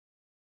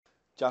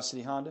Johnson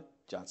City Honda,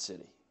 Johnson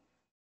City.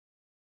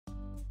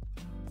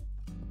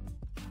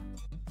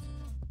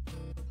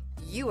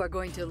 You are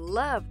going to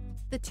love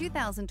the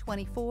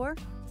 2024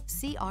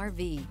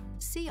 CR-V.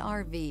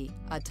 CR-V,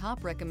 a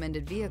top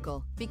recommended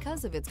vehicle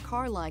because of its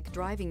car-like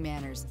driving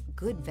manners,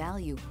 good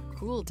value,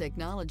 cool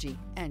technology,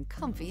 and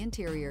comfy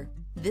interior.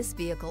 This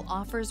vehicle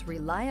offers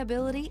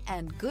reliability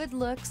and good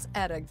looks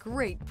at a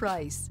great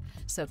price.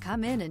 So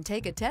come in and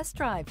take a test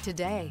drive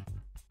today.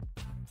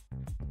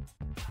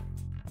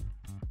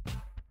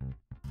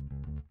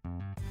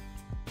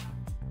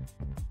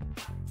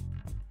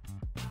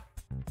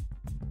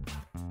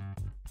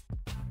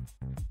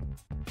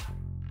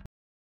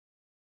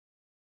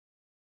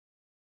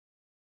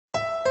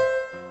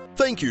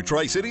 Thank you,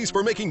 Tri-Cities,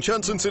 for making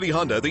Johnson City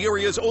Honda the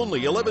area's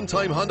only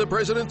 11-time Honda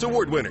President's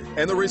Award winner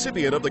and the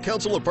recipient of the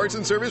Council of Parts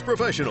and Service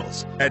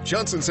Professionals. At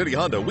Johnson City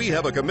Honda, we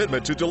have a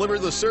commitment to deliver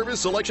the service,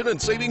 selection, and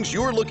savings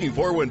you're looking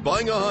for when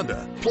buying a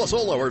Honda. Plus,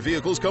 all our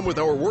vehicles come with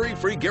our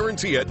worry-free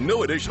guarantee at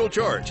no additional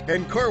charge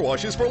and car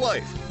washes for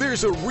life.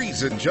 There's a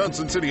reason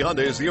Johnson City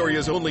Honda is the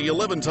area's only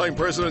 11-time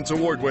President's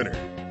Award winner.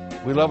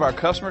 We love our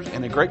customers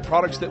and the great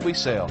products that we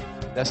sell.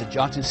 That's the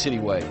Johnson City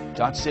way.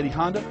 Johnson City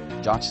Honda,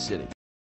 Johnson City.